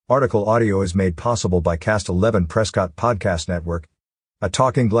Article audio is made possible by Cast 11 Prescott Podcast Network, a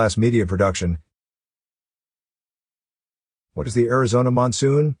Talking Glass media production. What is the Arizona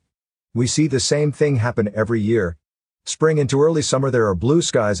monsoon? We see the same thing happen every year. Spring into early summer there are blue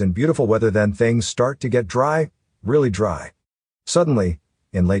skies and beautiful weather, then things start to get dry, really dry. Suddenly,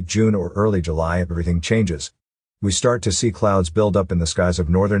 in late June or early July, everything changes. We start to see clouds build up in the skies of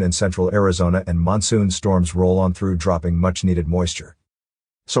northern and central Arizona and monsoon storms roll on through, dropping much needed moisture.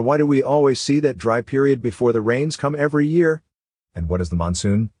 So why do we always see that dry period before the rains come every year? And what is the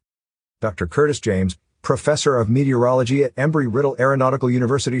monsoon? Dr. Curtis James, professor of meteorology at Embry-Riddle Aeronautical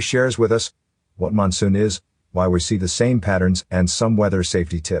University, shares with us what monsoon is, why we see the same patterns, and some weather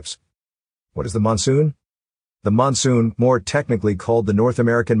safety tips. What is the monsoon? The monsoon, more technically called the North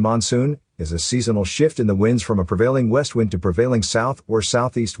American monsoon, is a seasonal shift in the winds from a prevailing west wind to prevailing south or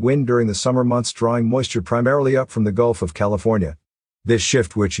southeast wind during the summer months, drawing moisture primarily up from the Gulf of California. This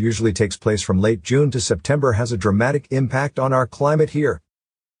shift, which usually takes place from late June to September, has a dramatic impact on our climate here.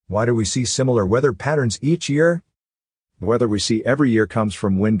 Why do we see similar weather patterns each year? The weather we see every year comes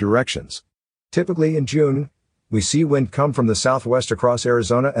from wind directions. Typically in June, we see wind come from the southwest across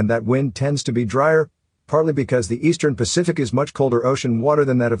Arizona, and that wind tends to be drier, partly because the eastern Pacific is much colder ocean water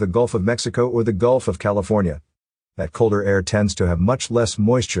than that of the Gulf of Mexico or the Gulf of California. That colder air tends to have much less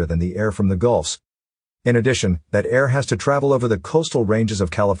moisture than the air from the Gulfs. In addition, that air has to travel over the coastal ranges of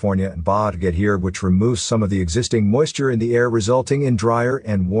California and Baja to get here, which removes some of the existing moisture in the air, resulting in drier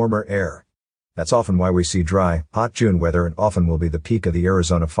and warmer air. That's often why we see dry, hot June weather, and often will be the peak of the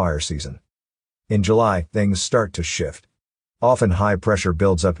Arizona fire season. In July, things start to shift. Often high pressure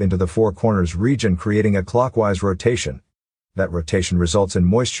builds up into the Four Corners region, creating a clockwise rotation. That rotation results in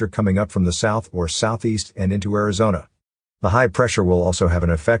moisture coming up from the south or southeast and into Arizona. The high pressure will also have an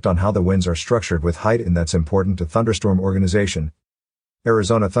effect on how the winds are structured with height, and that's important to thunderstorm organization.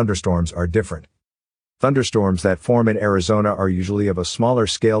 Arizona thunderstorms are different. Thunderstorms that form in Arizona are usually of a smaller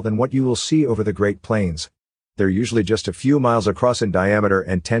scale than what you will see over the Great Plains. They're usually just a few miles across in diameter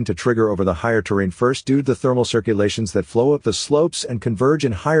and tend to trigger over the higher terrain first due to the thermal circulations that flow up the slopes and converge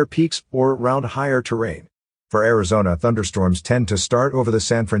in higher peaks or around higher terrain. For Arizona, thunderstorms tend to start over the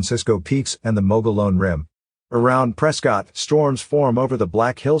San Francisco Peaks and the Mogollon Rim. Around Prescott, storms form over the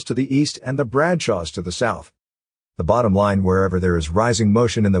Black Hills to the east and the Bradshaws to the south. The bottom line: wherever there is rising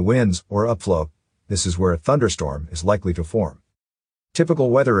motion in the winds or upflow, this is where a thunderstorm is likely to form. Typical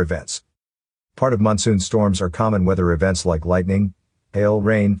weather events. Part of monsoon storms are common weather events like lightning, hail,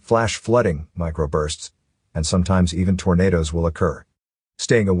 rain, flash flooding, microbursts, and sometimes even tornadoes will occur.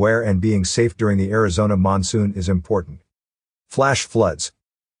 Staying aware and being safe during the Arizona monsoon is important. Flash floods.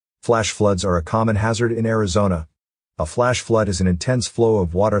 Flash floods are a common hazard in Arizona. A flash flood is an intense flow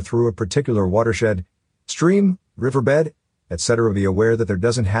of water through a particular watershed, stream, riverbed, etc. Be aware that there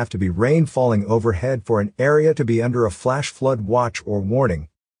doesn't have to be rain falling overhead for an area to be under a flash flood watch or warning.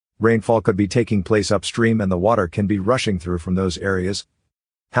 Rainfall could be taking place upstream and the water can be rushing through from those areas.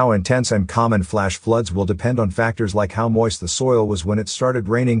 How intense and common flash floods will depend on factors like how moist the soil was when it started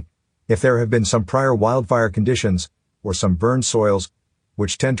raining, if there have been some prior wildfire conditions, or some burned soils,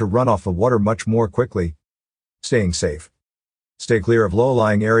 which tend to run off the water much more quickly. Staying safe. Stay clear of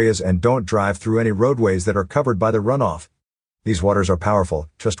low-lying areas and don't drive through any roadways that are covered by the runoff. These waters are powerful.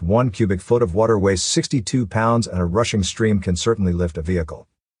 Just 1 cubic foot of water weighs 62 pounds, and a rushing stream can certainly lift a vehicle.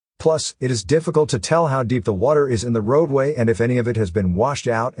 Plus, it is difficult to tell how deep the water is in the roadway and if any of it has been washed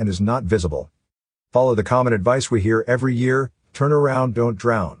out and is not visible. Follow the common advice we hear every year: turn around, don't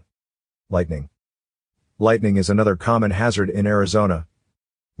drown. Lightning. Lightning is another common hazard in Arizona.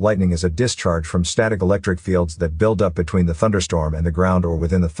 Lightning is a discharge from static electric fields that build up between the thunderstorm and the ground or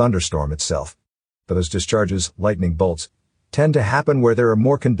within the thunderstorm itself. Those discharges, lightning bolts, tend to happen where there are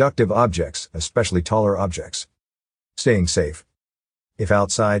more conductive objects, especially taller objects. Staying safe. If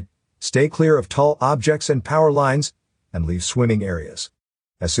outside, stay clear of tall objects and power lines, and leave swimming areas.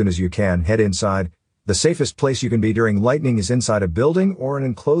 As soon as you can, head inside. The safest place you can be during lightning is inside a building or an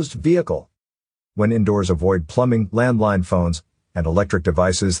enclosed vehicle. When indoors, avoid plumbing, landline phones, and electric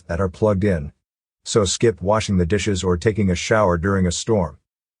devices that are plugged in. So skip washing the dishes or taking a shower during a storm.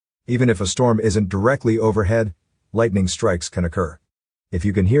 Even if a storm isn't directly overhead, lightning strikes can occur. If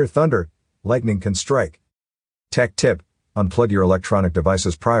you can hear thunder, lightning can strike. Tech tip: unplug your electronic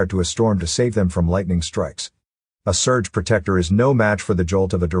devices prior to a storm to save them from lightning strikes. A surge protector is no match for the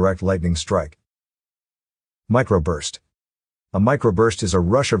jolt of a direct lightning strike. Microburst. A microburst is a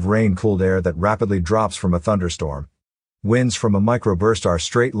rush of rain-cooled air that rapidly drops from a thunderstorm. Winds from a microburst are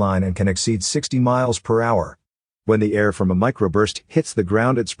straight line and can exceed 60 miles per hour. When the air from a microburst hits the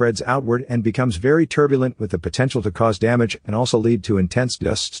ground, it spreads outward and becomes very turbulent, with the potential to cause damage and also lead to intense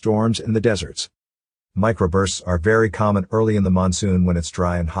dust storms in the deserts. Microbursts are very common early in the monsoon when it's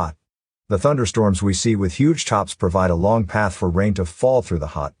dry and hot. The thunderstorms we see with huge tops provide a long path for rain to fall through the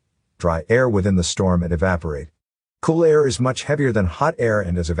hot, dry air within the storm and evaporate. Cool air is much heavier than hot air,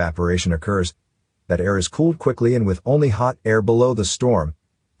 and as evaporation occurs, that air is cooled quickly, and with only hot air below the storm,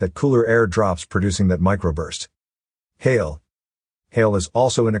 that cooler air drops, producing that microburst. Hail. Hail is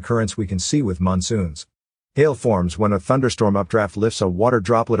also an occurrence we can see with monsoons. Hail forms when a thunderstorm updraft lifts a water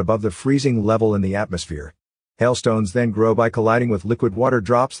droplet above the freezing level in the atmosphere. Hailstones then grow by colliding with liquid water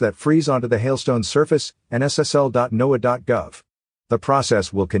drops that freeze onto the hailstone surface, nssl.noaa.gov. The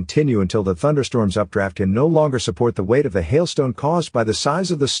process will continue until the thunderstorm's updraft can no longer support the weight of the hailstone caused by the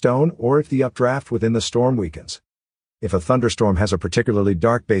size of the stone, or if the updraft within the storm weakens. If a thunderstorm has a particularly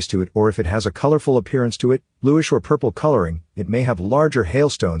dark base to it, or if it has a colorful appearance to it, bluish or purple coloring, it may have larger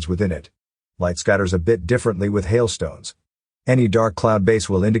hailstones within it. Light scatters a bit differently with hailstones. Any dark cloud base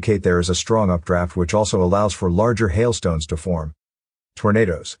will indicate there is a strong updraft, which also allows for larger hailstones to form.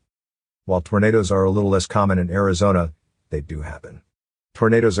 Tornadoes. While tornadoes are a little less common in Arizona, they do happen.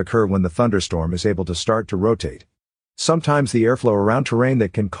 Tornadoes occur when the thunderstorm is able to start to rotate. Sometimes the airflow around terrain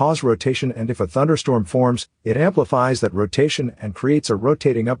that can cause rotation, and if a thunderstorm forms, it amplifies that rotation and creates a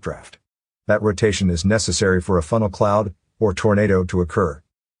rotating updraft. That rotation is necessary for a funnel cloud or tornado to occur.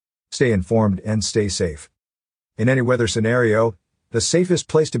 Stay informed and stay safe. In any weather scenario, the safest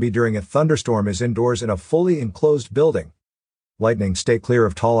place to be during a thunderstorm is indoors in a fully enclosed building. Lightning. Stay clear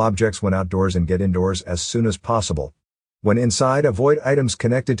of tall objects when outdoors and get indoors as soon as possible. When inside, avoid items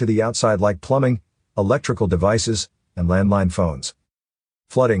connected to the outside like plumbing, electrical devices, and landline phones.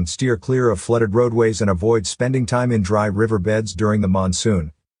 Flooding. Steer clear of flooded roadways and avoid spending time in dry riverbeds during the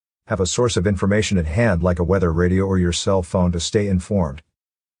monsoon. Have a source of information at hand like a weather radio or your cell phone to stay informed.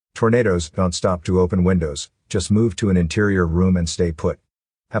 Tornadoes. Don't stop to open windows, just move to an interior room and stay put.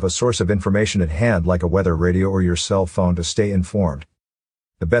 Have a source of information at hand like a weather radio or your cell phone to stay informed.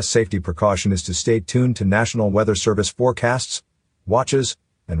 The best safety precaution is to stay tuned to National Weather Service forecasts, watches,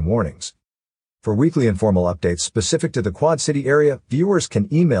 and warnings. For weekly informal updates specific to the Quad City area, viewers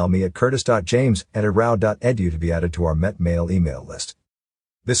can email me at curtis.james@arau.edu to be added to our Met Mail email list.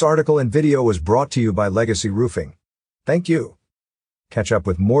 This article and video was brought to you by Legacy Roofing. Thank you. Catch up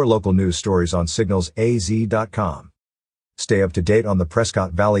with more local news stories on signalsaz.com. Stay up to date on the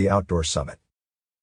Prescott Valley Outdoor Summit.